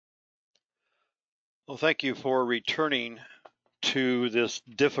Well, thank you for returning to this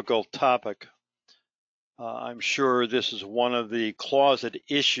difficult topic. I'm sure this is one of the closet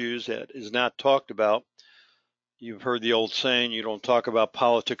issues that is not talked about. You've heard the old saying, you don't talk about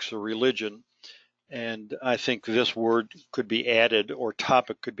politics or religion. And I think this word could be added, or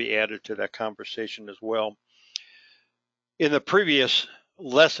topic could be added to that conversation as well. In the previous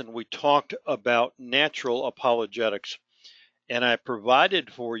lesson, we talked about natural apologetics, and I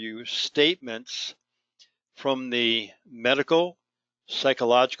provided for you statements from the medical,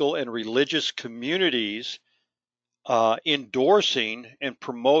 psychological, and religious communities endorsing and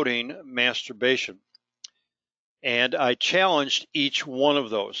promoting masturbation. And I challenged each one of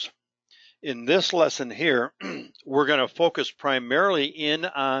those. In this lesson here, we're going to focus primarily in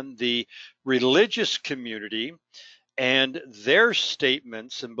on the religious community and their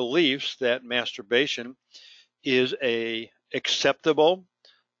statements and beliefs that masturbation is a acceptable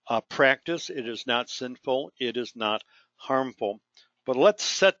practice. It is not sinful. It is not harmful. But let's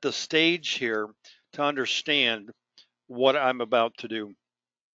set the stage here to understand what I'm about to do.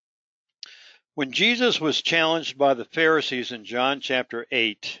 When Jesus was challenged by the Pharisees in John chapter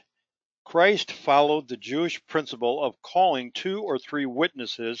 8, Christ followed the Jewish principle of calling 2 or 3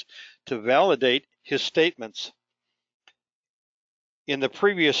 witnesses to validate his statements. In the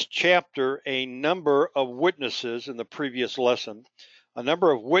previous chapter, a number of witnesses in the previous lesson, a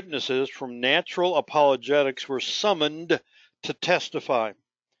number of witnesses from natural apologetics were summoned to testify.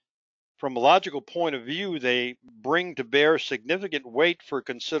 From a logical point of view, they bring to bear significant weight for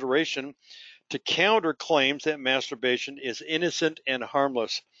consideration to counter claims that masturbation is innocent and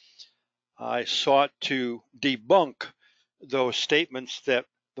harmless. I sought to debunk those statements that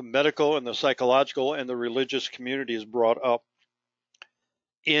the medical and the psychological and the religious communities brought up.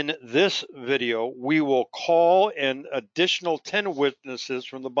 In this video, we will call an additional 10 witnesses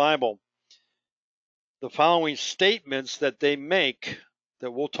from the Bible. The following statements that they make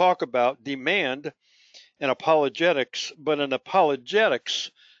that we'll talk about demand an apologetics, but an apologetics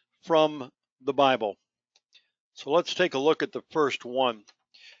from the Bible. So let's take a look at the first one.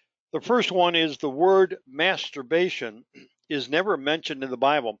 The first one is the word masturbation is never mentioned in the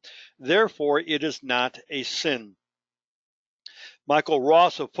Bible. Therefore, it is not a sin. Michael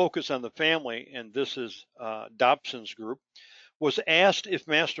Ross of Focus on the Family, and this is Dobson's group, was asked if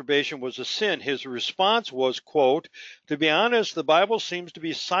masturbation was a sin. His response was, quote, "To be honest, the Bible seems to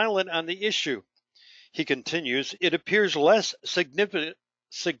be silent on the issue." He continues, "It appears less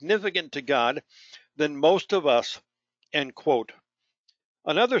significant to God than most of us," end quote.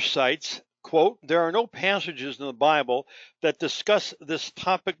 Another cites, quote, "There are no passages in the Bible that discuss this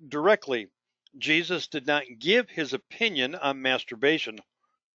topic directly. Jesus did not give his opinion on masturbation.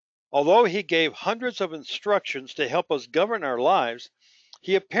 Although he gave hundreds of instructions to help us govern our lives,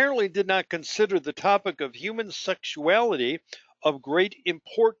 he apparently did not consider the topic of human sexuality of great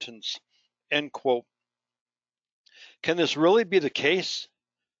importance," end quote. Can this really be the case?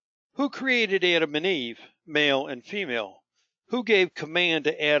 Who created Adam and Eve, male and female? Who gave command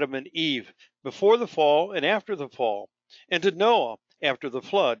to Adam and Eve before the fall and after the fall, and to Noah after the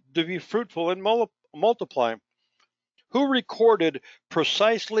flood to be fruitful and multiply? Who recorded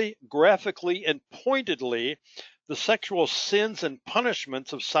precisely, graphically, and pointedly the sexual sins and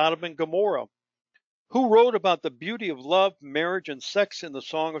punishments of Sodom and Gomorrah? Who wrote about the beauty of love, marriage, and sex in the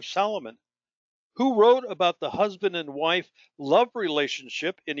Song of Solomon? Who wrote about the husband and wife love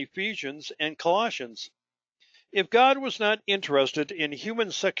relationship in Ephesians and Colossians? If God was not interested in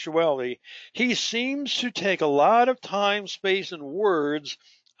human sexuality, he seems to take a lot of time, space, and words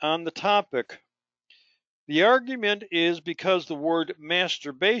on the topic. The argument is because the word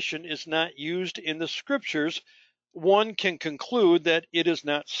masturbation is not used in the scriptures, one can conclude that it is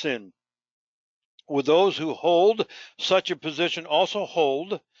not sin. Would those who hold such a position also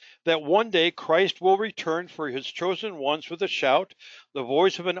hold that one day Christ will return for his chosen ones with a shout, the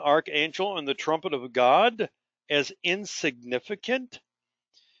voice of an archangel, and the trumpet of God as insignificant?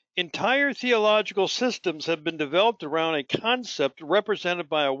 Entire theological systems have been developed around a concept represented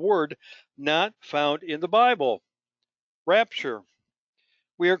by a word not found in the Bible: rapture.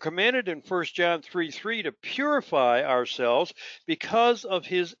 We are commanded in 1 John 3:3 to purify ourselves because of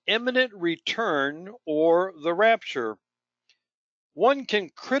his imminent return, or the rapture. One can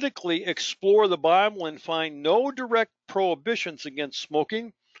critically explore the Bible and find no direct prohibitions against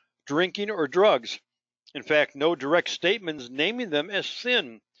smoking, drinking, or drugs. In fact, no direct statements naming them as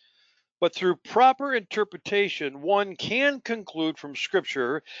sin. But through proper interpretation, one can conclude from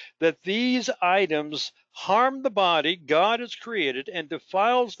Scripture that these items harm the body God has created and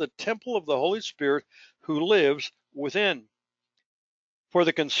defiles the temple of the Holy Spirit who lives within. For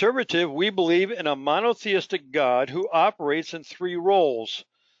the conservative, we believe in a monotheistic God who operates in three roles: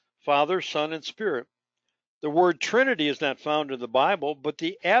 Father, Son, and Spirit. The word Trinity is not found in the Bible, but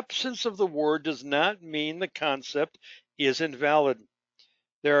the absence of the word does not mean the concept is invalid.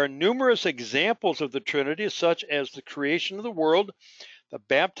 There are numerous examples of the Trinity, such as the creation of the world, the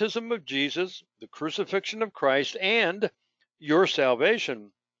baptism of Jesus, the crucifixion of Christ, and your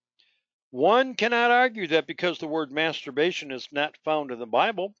salvation. One cannot argue that because the word masturbation is not found in the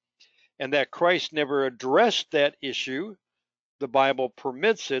Bible, and that Christ never addressed that issue, the Bible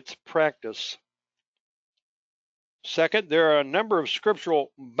permits its practice. Second, there are a number of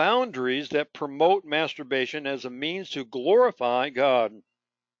scriptural boundaries that promote masturbation as a means to glorify God.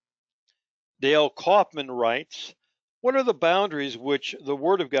 Dale Kaufman writes, "What are the boundaries which the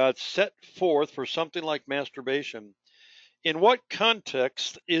Word of God set forth for something like masturbation? In what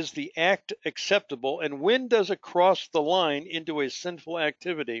context is the act acceptable, and when does it cross the line into a sinful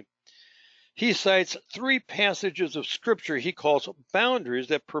activity?" He cites three passages of Scripture he calls boundaries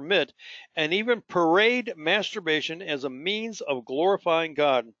that permit and even parade masturbation as a means of glorifying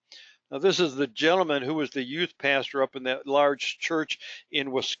God. Now, this is the gentleman who was the youth pastor up in that large church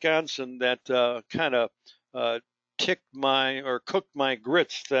in Wisconsin that kind of cooked my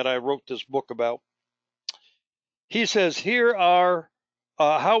grits that I wrote this book about. He says, here are,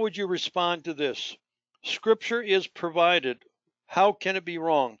 how would you respond to this? Scripture is provided. How can it be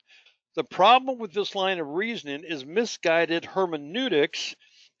wrong? The problem with this line of reasoning is misguided hermeneutics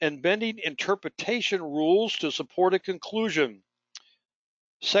and bending interpretation rules to support a conclusion.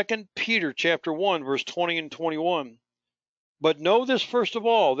 2 Peter chapter 1, verse 20 and 21. But know this first of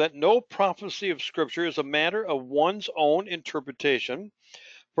all, that no prophecy of Scripture is a matter of one's own interpretation,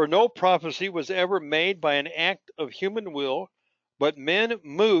 for no prophecy was ever made by an act of human will, but men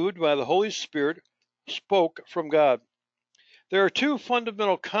moved by the Holy Spirit spoke from God. There are two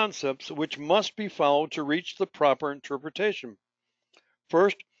fundamental concepts which must be followed to reach the proper interpretation.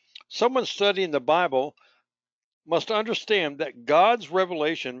 First, someone studying the Bible must understand that God's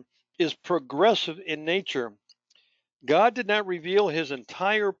revelation is progressive in nature. God did not reveal his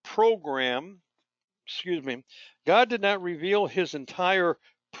entire program, God did not reveal his entire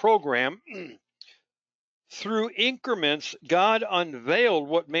program through increments. God unveiled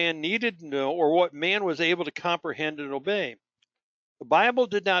what man needed to know or what man was able to comprehend and obey. The Bible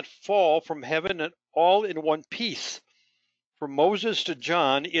did not fall from heaven at all in one piece. From Moses to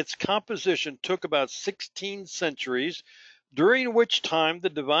John, its composition took about 16 centuries, during which time the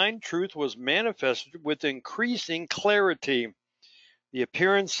divine truth was manifested with increasing clarity. The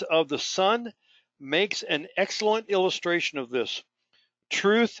appearance of the sun makes an excellent illustration of this.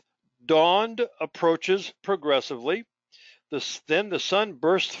 Truth approaches progressively. Then the sun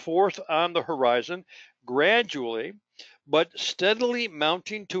bursts forth on the horizon, gradually, but steadily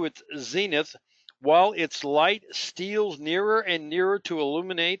mounting to its zenith, while its light steals nearer and nearer to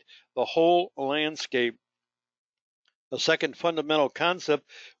illuminate the whole landscape. A second fundamental concept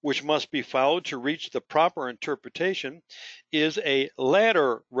which must be followed to reach the proper interpretation is a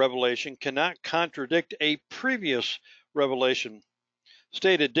latter revelation cannot contradict a previous revelation.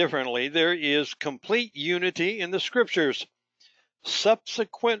 Stated differently, there is complete unity in the Scriptures.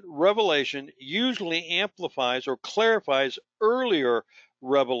 Subsequent revelation usually amplifies or clarifies earlier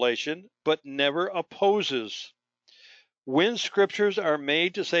revelation, but never opposes. When scriptures are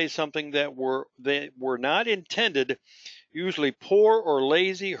made to say something that they were not intended, usually poor or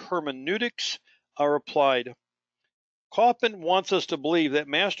lazy hermeneutics are applied. Kaufman wants us to believe that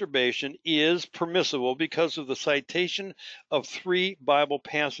masturbation is permissible because of the citation of three Bible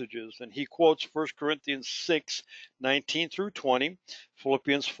passages, and he quotes 1 Corinthians 6, 19 through 20,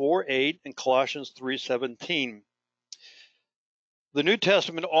 Philippians 4, 8, and Colossians 3, 17. The New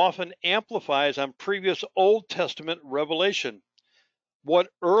Testament often amplifies on previous Old Testament revelation. What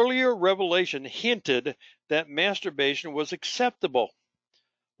earlier revelation hinted that masturbation was acceptable?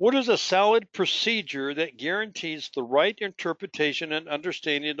 What is a solid procedure that guarantees the right interpretation and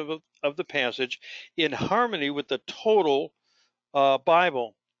understanding of the passage in harmony with the total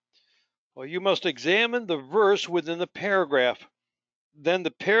Bible? Well, you must examine the verse within the paragraph. Then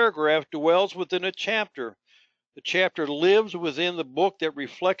the paragraph dwells within a chapter. The chapter lives within the book that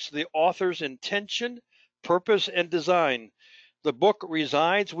reflects the author's intention, purpose, and design. The book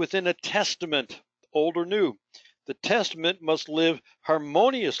resides within a testament, old or new. The testament must live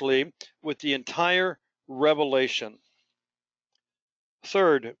harmoniously with the entire revelation.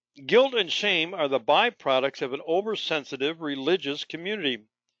 Third, guilt and shame are the byproducts of an oversensitive religious community.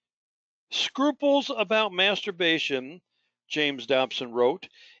 Scruples about masturbation, James Dobson wrote,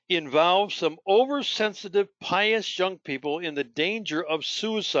 involves some oversensitive, pious young people in the danger of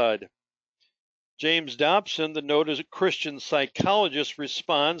suicide. James Dobson, the noted Christian psychologist,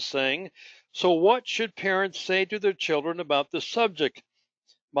 responds saying, "So what should parents say to their children about the subject?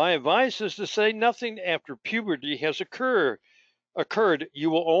 My advice is to say nothing after puberty has occurred. You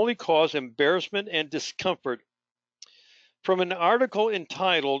will only cause embarrassment and discomfort." From an article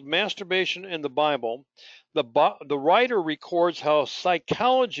entitled Masturbation in the Bible, the writer records how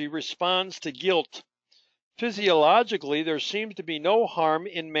psychology responds to guilt. Physiologically, there seems to be no harm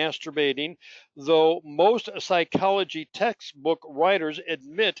in masturbating, though most psychology textbook writers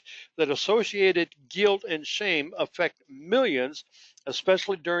admit that associated guilt and shame affect millions,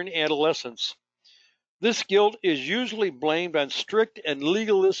 especially during adolescence. This guilt is usually blamed on strict and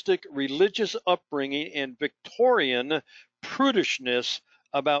legalistic religious upbringing and Victorian prudishness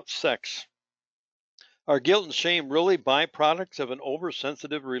about sex. Are guilt and shame really byproducts of an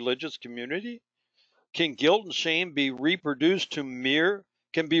oversensitive religious community? Can guilt and shame be reduced to mere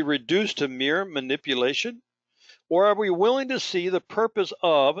manipulation? Or are we willing to see the purpose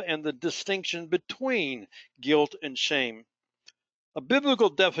of and the distinction between guilt and shame? A biblical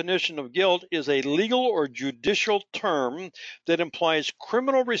definition of guilt is a legal or judicial term that implies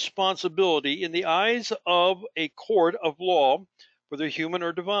criminal responsibility in the eyes of a court of law, whether human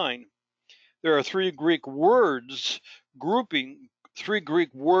or divine. There are three Greek word groupings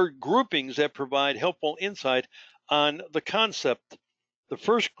that provide helpful insight on the concept. The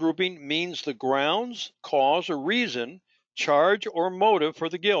first grouping means the grounds, cause, or reason, charge, or motive for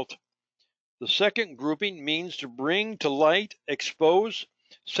the guilt. The second grouping means to bring to light, expose,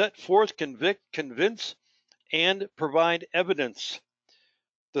 set forth, convict, convince, and provide evidence.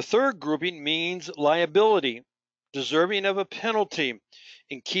 The third grouping means liability, deserving of a penalty,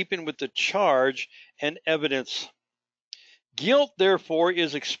 in keeping with the charge and evidence. Guilt, therefore,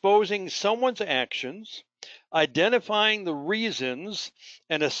 is exposing someone's actions, identifying the reasons,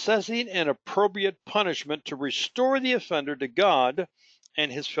 and assessing an appropriate punishment to restore the offender to God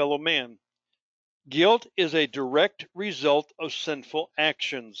and his fellow man. Guilt is a direct result of sinful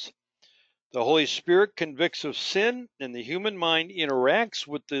actions. The Holy Spirit convicts of sin, and the human mind interacts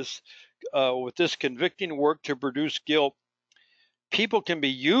with this convicting work to produce guilt. People can be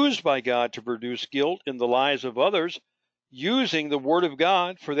used by God to produce guilt in the lives of others, using the Word of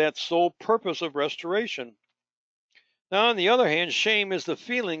God for that sole purpose of restoration. Now, on the other hand, shame is the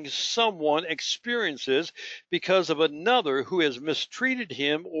feeling someone experiences because of another who has mistreated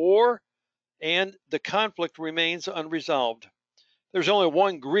him and the conflict remains unresolved. There's only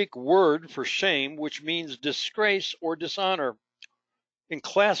one Greek word for shame, which means disgrace or dishonor. In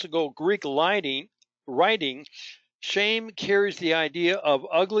classical Greek writing, shame carries the idea of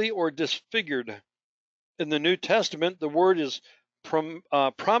ugly or disfigured. In the New Testament, the word is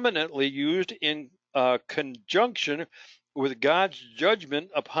prominently used in conjunction with God's judgment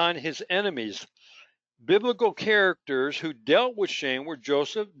upon his enemies. Biblical characters who dealt with shame were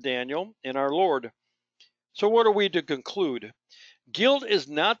Joseph, Daniel, and our Lord. So what are we to conclude? Guilt is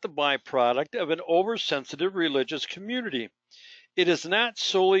not the byproduct of an oversensitive religious community. It is not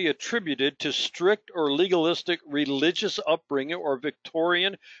solely attributed to strict or legalistic religious upbringing or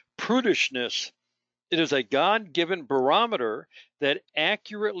Victorian prudishness. It is a God-given barometer that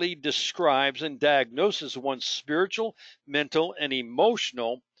accurately describes and diagnoses one's spiritual, mental, and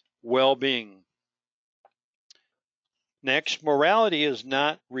emotional well-being. Next, morality is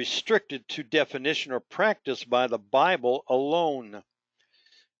not restricted to definition or practice by the Bible alone.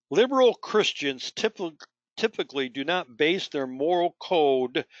 Liberal Christians typically do not base their moral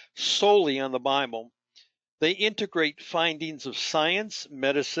code solely on the Bible. They integrate findings of science,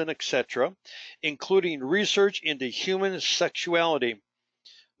 medicine, etc., including research into human sexuality.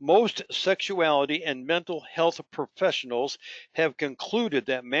 Most sexuality and mental health professionals have concluded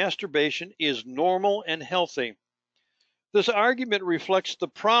that masturbation is normal and healthy. This argument reflects the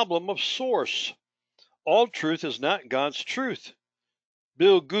problem of source. All truth is not God's truth.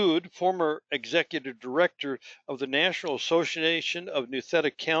 Bill Good, former executive director of the National Association of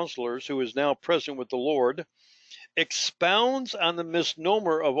Nouthetic Counselors, who is now present with the Lord, expounds on the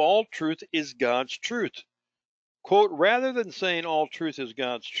misnomer of all truth is God's truth. Quote, rather than saying all truth is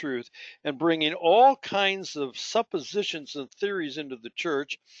God's truth and bringing all kinds of suppositions and theories into the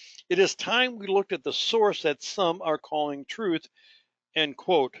church, it is time we looked at the source that some are calling truth, end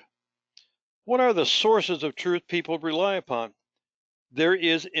quote. What are the sources of truth people rely upon? There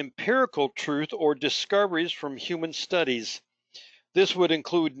is empirical truth or discoveries from human studies. This would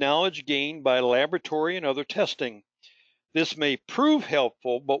include knowledge gained by laboratory and other testing. This may prove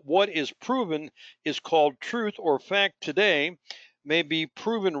helpful, but what is proven is called truth or fact today, may be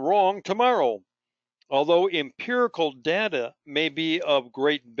proven wrong tomorrow. Although empirical data may be of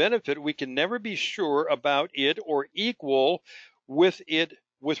great benefit, we can never be sure about it or equal with it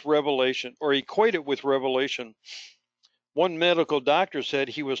with revelation or equate it with revelation. One medical doctor said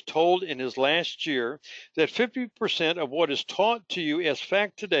he was told in his last year that 50% of what is taught to you as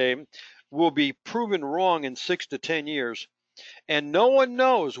fact today will be proven wrong in 6 to 10 years. And no one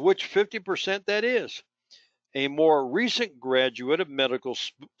knows which 50% that is. A more recent graduate of medical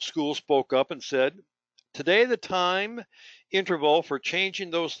school spoke up and said, "Today, the time interval for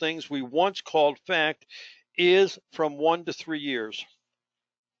changing those things we once called fact is from 1 to 3 years."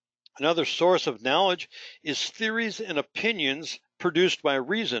 Another source of knowledge is theories and opinions produced by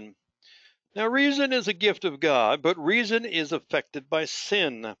reason. Now, reason is a gift of God, but reason is affected by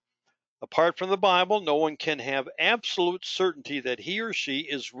sin. Apart from the Bible, no one can have absolute certainty that he or she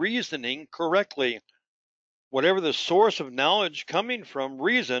is reasoning correctly. Whatever the source of knowledge coming from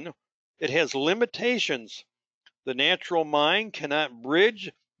reason, it has limitations. The natural mind cannot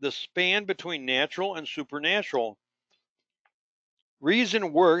bridge the span between natural and supernatural.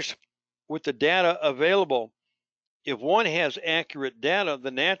 Reason works with the data available. If one has accurate data,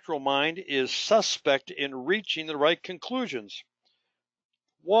 the natural mind is suspect in reaching the right conclusions.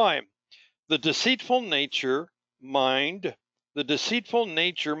 Why? The deceitful nature mind,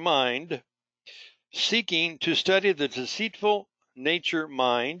 seeking to study the deceitful nature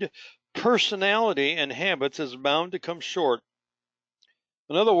mind, personality, and habits is bound to come short.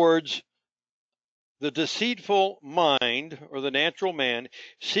 In other words, the deceitful mind, or the natural man,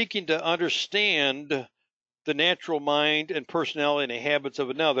 seeking to understand the natural mind and personality and habits of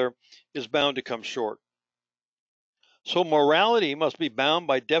another, is bound to come short. So morality must be bound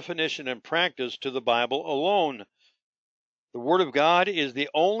by definition and practice to the Bible alone. The Word of God is the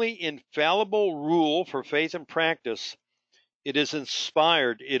only infallible rule for faith and practice. It is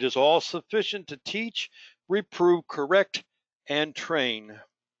inspired. It is all sufficient to teach, reprove, correct, and train.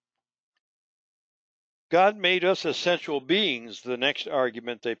 God made us as sensual beings, the next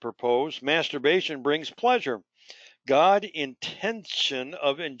argument they propose. Masturbation brings pleasure. God's intention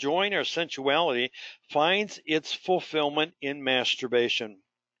of enjoying our sensuality finds its fulfillment in masturbation.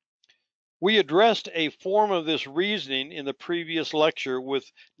 We addressed a form of this reasoning in the previous lecture with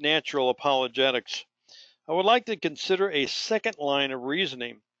natural apologetics. I would like to consider a second line of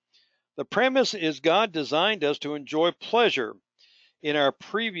reasoning. The premise is God designed us to enjoy pleasure. In our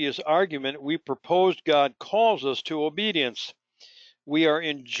previous argument, we proposed God calls us to obedience. We are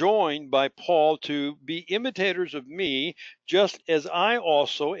enjoined by Paul to be imitators of me, just as I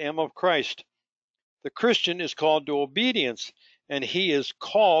also am of Christ. The Christian is called to obedience, and he is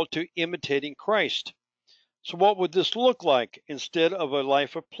called to imitating Christ. So what would this look like instead of a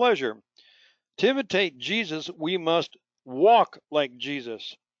life of pleasure? To imitate Jesus, we must walk like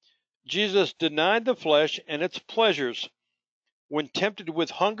Jesus. Jesus denied the flesh and its pleasures. When tempted with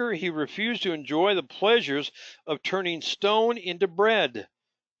hunger, he refused to enjoy the pleasures of turning stone into bread.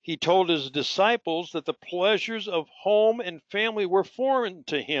 He told his disciples that the pleasures of home and family were foreign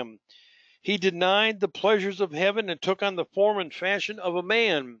to him. He denied the pleasures of heaven and took on the form and fashion of a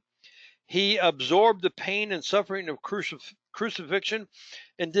man. He absorbed the pain and suffering of crucifixion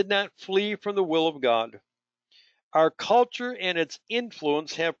and did not flee from the will of God. Our culture and its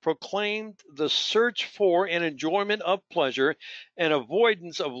influence have proclaimed the search for and enjoyment of pleasure and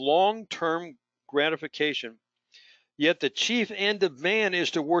avoidance of long-term gratification. Yet the chief end of man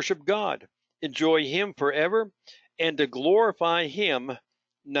is to worship God, enjoy Him forever, and to glorify Him,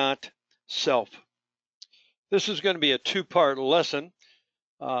 not self. This is going to be a two-part lesson.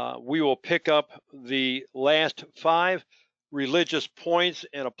 We will pick up the last 5 religious points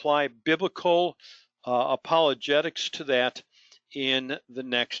and apply biblical apologetics to that in the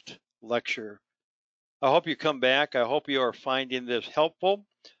next lecture. I hope you come back. I hope you are finding this helpful.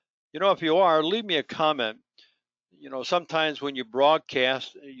 If you are, leave me a comment. Sometimes when you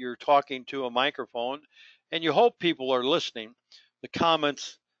broadcast, you're talking to a microphone and you hope people are listening. The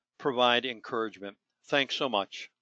comments provide encouragement. Thanks so much.